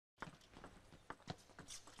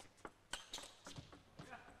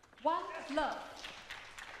One love.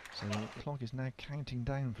 So the clock is now counting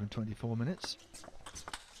down from 24 minutes.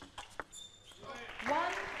 1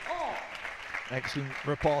 all. Excellent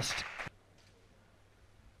riposte.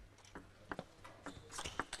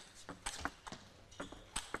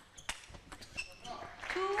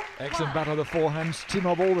 Excellent battle of the forehands.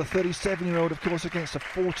 Timo Boll, the 37-year-old, of course, against a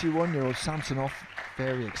 41-year-old Samsonov.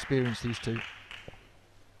 Very experienced, these two.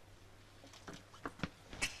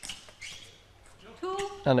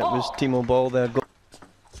 And it was Timo Boll there. 2-3.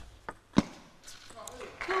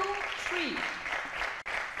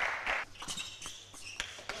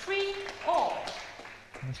 Three all.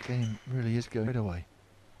 This game really is going away.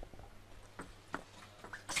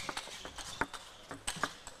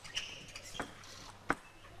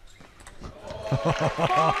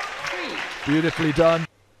 Beautifully done.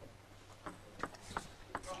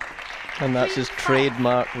 And that's his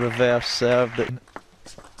trademark reverse serve. That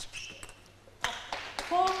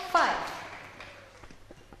 4-5.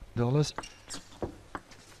 Dollars.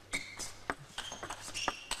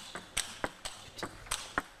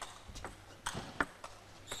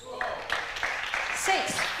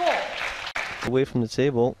 away from the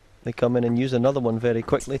table, they come in and use another one very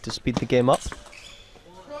quickly to speed the game up.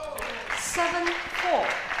 7-4.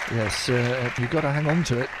 Yes, you've got to hang on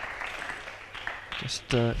to it.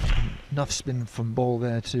 Just enough spin from Boll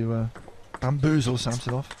there to bamboozle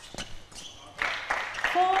Samsonov.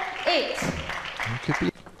 4-8. Could be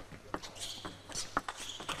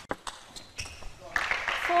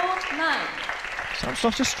 4-9.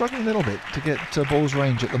 Samsonov's just struggling a little bit to get Boll's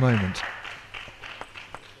range at the moment.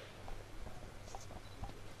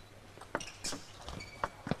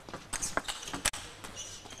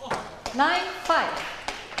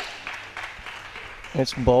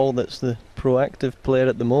 It's Boll that's the proactive player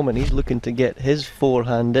at the moment. He's looking to get his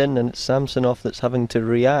forehand in, and it's Samsonov that's having to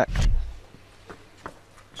react.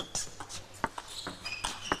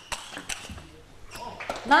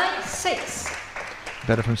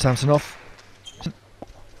 Better from Samsonov.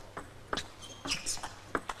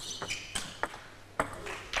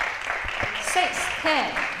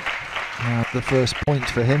 6-10. Now the first point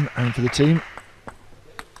for him and for the team.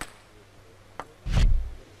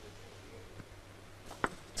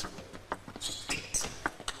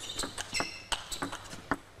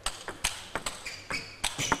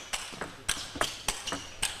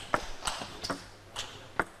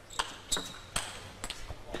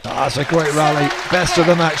 That's a great rally, best of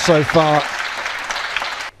the match so far.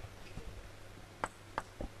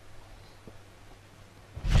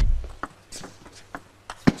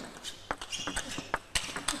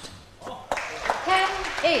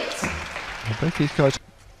 Both these guys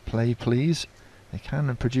play please. They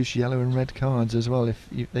can produce yellow and red cards as well if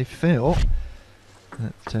they feel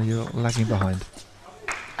that you're lagging behind.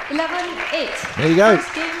 11-8. There you go.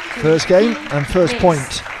 First game and first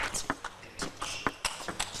point.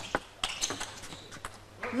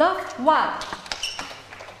 Love 1.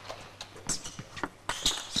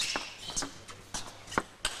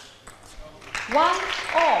 One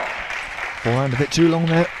all. Forehand a bit too long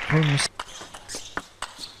there. 1-2.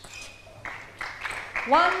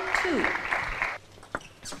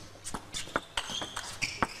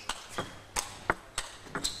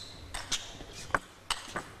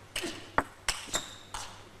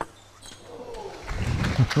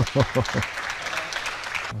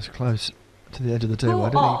 Was close to the edge of the table. I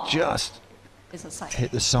didn't he just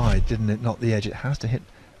hit the side, didn't it? Not the edge. It has to hit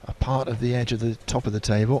a part of the edge of the top of the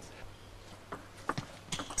table.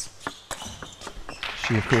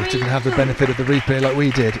 She, of course, didn't have the benefit of the replay like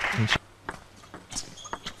we did.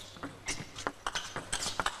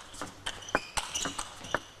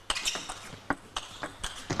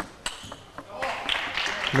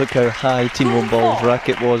 Look how high Timo Boll's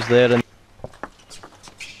racket was there. And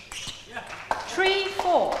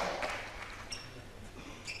 3-4.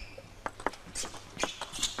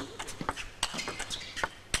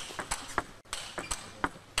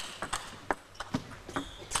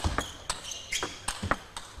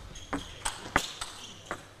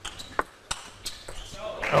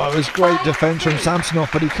 Oh, it was great defence from Samsonov,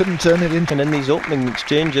 but he couldn't turn it into. And in these opening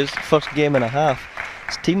exchanges, first game and a half,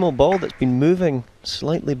 it's Timo Boll that's been moving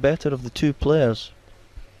slightly better of the two players.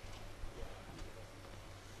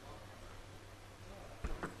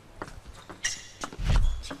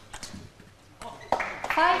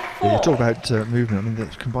 Yeah, you talk about movement. I mean,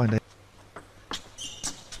 that's combined.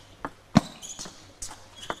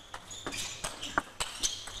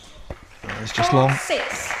 It's just long,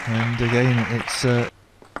 and again, it's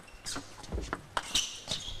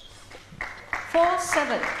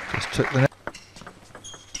 4-7. just took the net.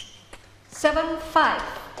 7-5.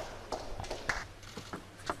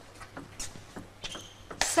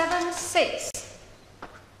 7-6.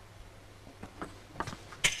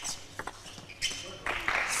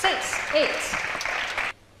 6-8.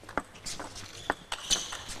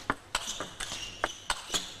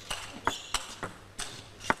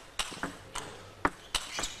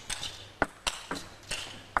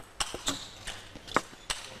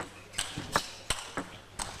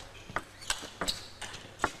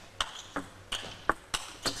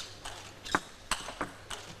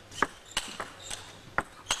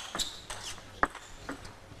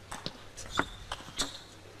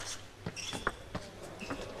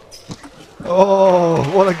 Oh,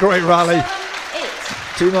 what a great rally. 7-8.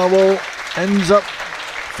 Timo Boll ends up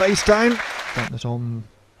face down. Got that on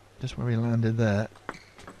just where he landed there.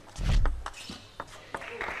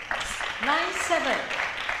 9-7.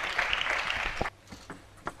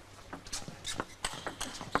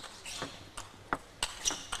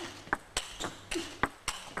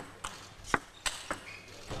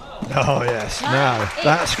 Oh yes, now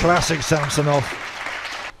that's classic Samsonov.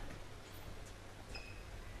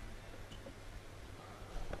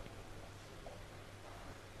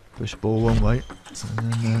 Push ball one way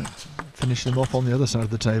and then finish them off on the other side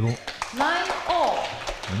of the table. 9-all.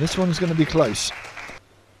 And this one's going to be close.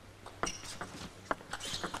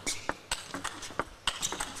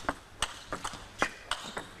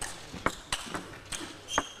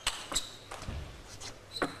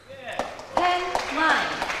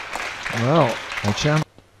 Well, a champ.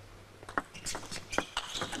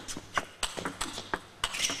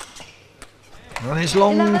 And it's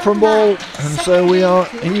long from Boll, and so we are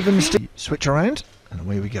even. Switch around, and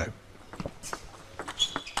away we go.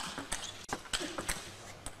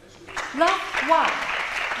 Love 1.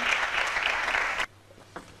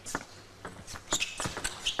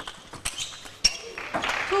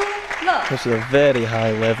 Two love. This is a very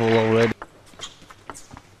high level already.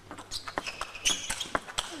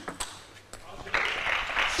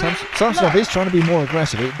 Samsonov is trying to be more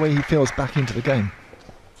aggressive, the way he feels back into the game.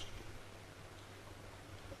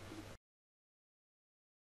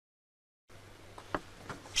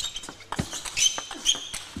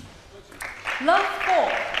 Love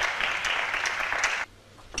 4.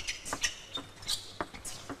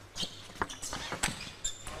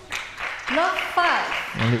 Love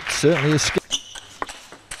 5. Well, it certainly is.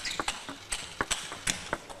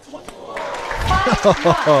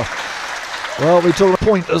 5-1. Well, we took a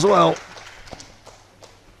point as well.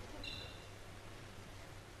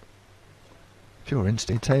 Pure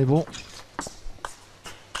instinct table.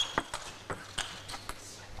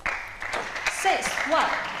 6-1.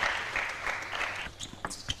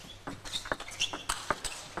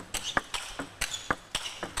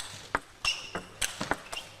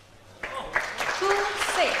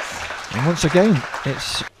 2-6. And once again,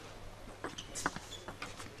 it's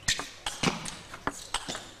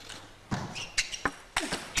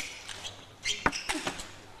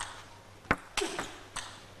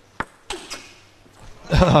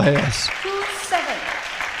oh yes.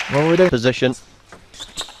 2-7. Well, we don't. Position.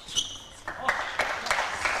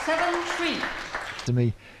 7-3. To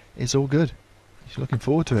me, it's all good. He's looking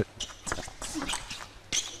forward to it,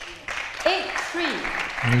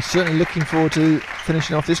 8-3. and he's certainly looking forward to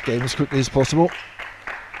finishing off this game as quickly as possible.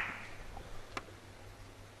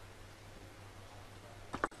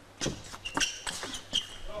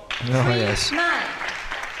 Oh yes. 9.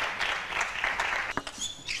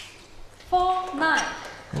 4-9.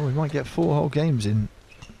 Well, we might get 4 whole games in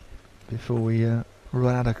before we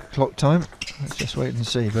run out of clock time. Let's just wait and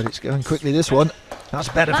see. But it's going quickly, this one. That's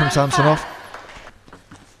better from 9-5. Samsonov.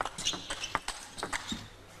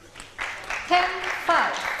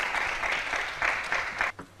 10-5.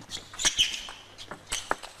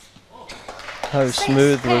 How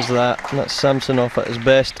smooth was that? That's Samsonov at his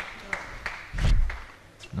best.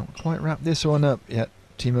 Not quite wrapped this one up yet,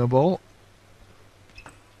 Timo Boll.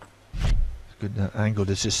 Good angle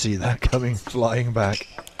to just see that coming flying back.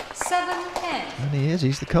 7-10. And he is.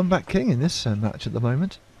 He's the comeback king in this match at the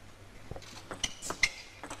moment.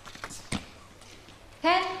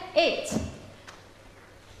 10-8.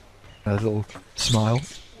 A little smile.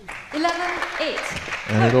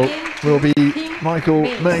 11-8. And it will be Michael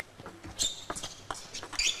May.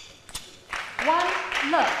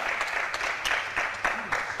 1 love.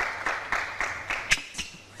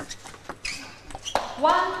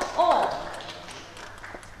 1-all.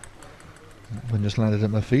 One just landed at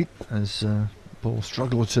my feet as Boll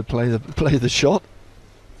struggled to play the shot.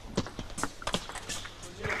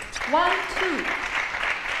 1-2.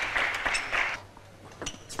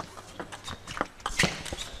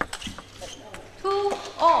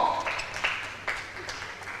 2-all.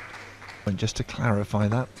 And just to clarify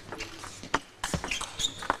that.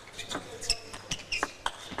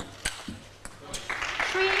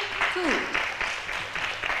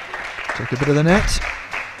 Took a bit of the net.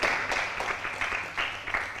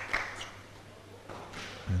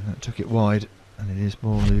 And that took it wide. And it is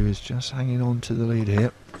Boll who is just hanging on to the lead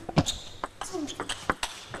here.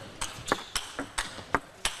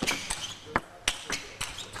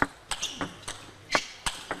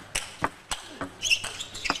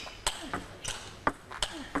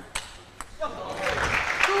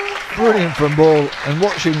 Brilliant from Boll, and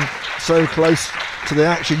watching so close to the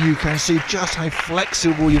action you can see just how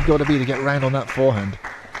flexible you've got to be to get round on that forehand.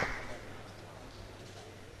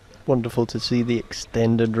 Wonderful to see the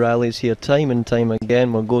extended rallies here, time and time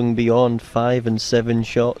again. We're going beyond 5 and 7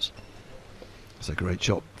 shots. It's a great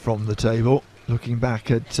shot from the table. Looking back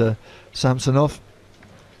at Samsonov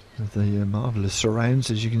with the marvellous surrounds,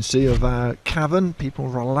 as you can see, of our cavern. People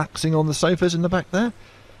relaxing on the sofas in the back there.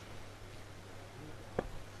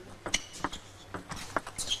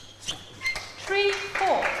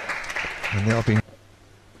 And they are being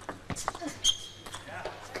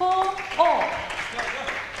 4-all.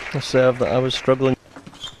 A serve that I was struggling.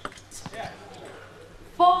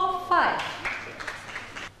 4-5.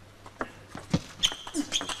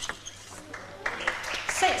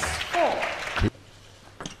 6-4.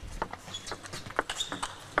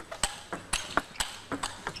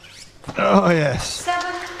 Oh yes.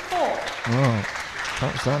 7-4. Well,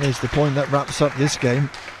 perhaps that is the point that wraps up this game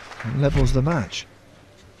and levels the match.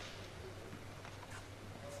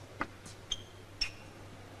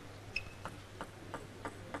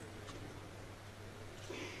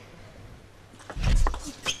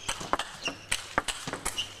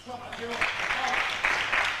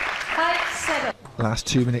 Last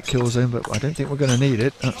 2-minute kill zone, but I don't think we're going to need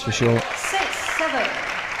it, that's for sure.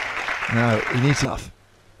 6-7. No, he needs enough.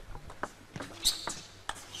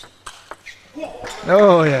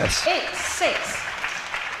 Oh yes.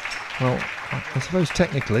 8-6. Well, I suppose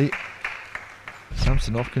technically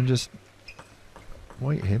Samsonov can just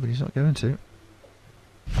wait here, but he's not going to.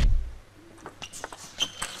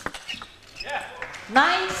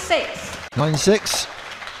 9-6. 9-6.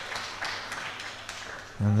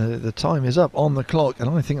 And the time is up on the clock, and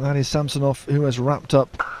I think that is Samsonov who has wrapped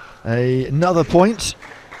up another point.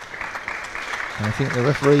 And I think the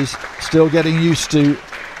referee's still getting used to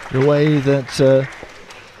the way that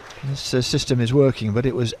this system is working, but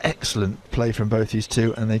it was excellent play from both these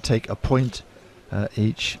two, and they take a point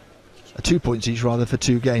each, 2 points each rather, for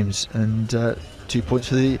 2 games, and 2 points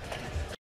for the